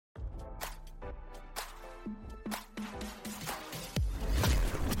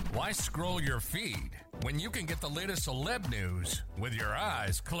Why scroll your feed when you can get the latest celeb news with your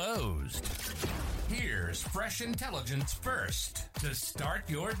eyes closed? Here's fresh intelligence first to start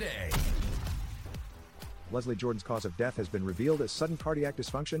your day. Leslie Jordan's cause of death has been revealed as sudden cardiac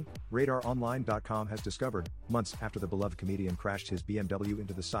dysfunction, RadarOnline.com has discovered, months after the beloved comedian crashed his BMW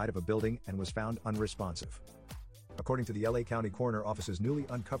into the side of a building and was found unresponsive. According to the LA County Coroner Office's newly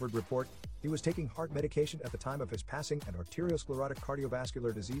uncovered report, he was taking heart medication at the time of his passing and arteriosclerotic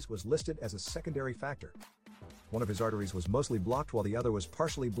cardiovascular disease was listed as a secondary factor. One of his arteries was mostly blocked while the other was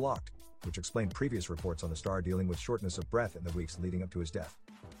partially blocked, which explained previous reports on the star dealing with shortness of breath in the weeks leading up to his death.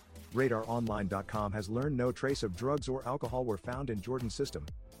 RadarOnline.com has learned no trace of drugs or alcohol were found in Jordan's system.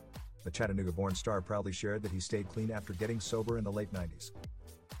 The Chattanooga-born star proudly shared that he stayed clean after getting sober in the late 90s.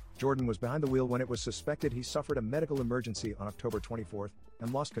 Jordan was behind the wheel when it was suspected he suffered a medical emergency on October 24th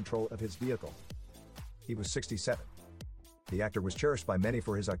and lost control of his vehicle. He was 67. The actor was cherished by many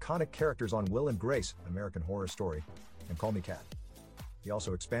for his iconic characters on Will and Grace, American Horror Story, and Call Me Kat. He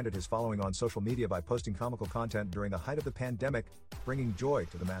also expanded his following on social media by posting comical content during the height of the pandemic, bringing joy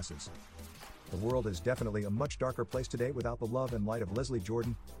to the masses. The world is definitely a much darker place today without the love and light of Leslie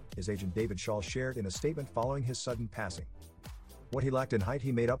Jordan, his agent David Shaw shared in a statement following his sudden passing. What he lacked in height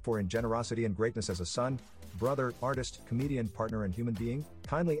he made up for in generosity and greatness as a son, brother, artist, comedian, partner and human being,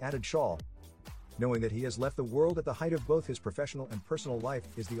 kindly added Shaw. Knowing that he has left the world at the height of both his professional and personal life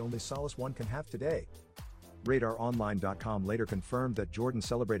is the only solace one can have today. RadarOnline.com later confirmed that Jordan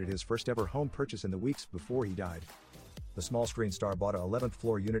celebrated his first ever home purchase in the weeks before he died. The small screen star bought a 11th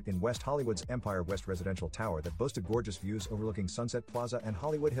floor unit in West Hollywood's Empire West residential tower that boasted gorgeous views overlooking Sunset Plaza and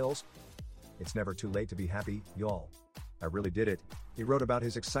Hollywood Hills. "It's never too late to be happy, y'all. I really did it," he wrote about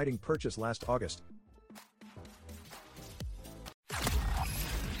his exciting purchase last August.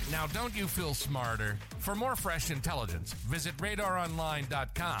 Now don't you feel smarter? For more fresh intelligence, visit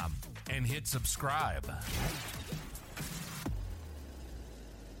RadarOnline.com and hit subscribe.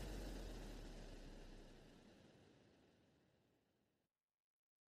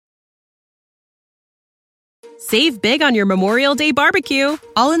 Save big on your Memorial Day barbecue,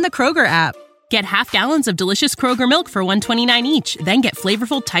 all in the Kroger app. Get half gallons of delicious Kroger milk for $1.29 each. Then get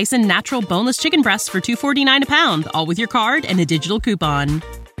flavorful Tyson natural boneless chicken breasts for $2.49 a pound, all with your card and a digital coupon.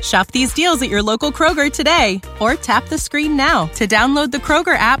 Shop these deals at your local Kroger today, or tap the screen now to download the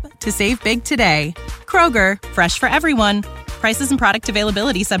Kroger app to save big today. Kroger, fresh for everyone. Prices and product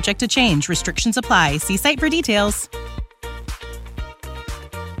availability subject to change. Restrictions apply. See site for details.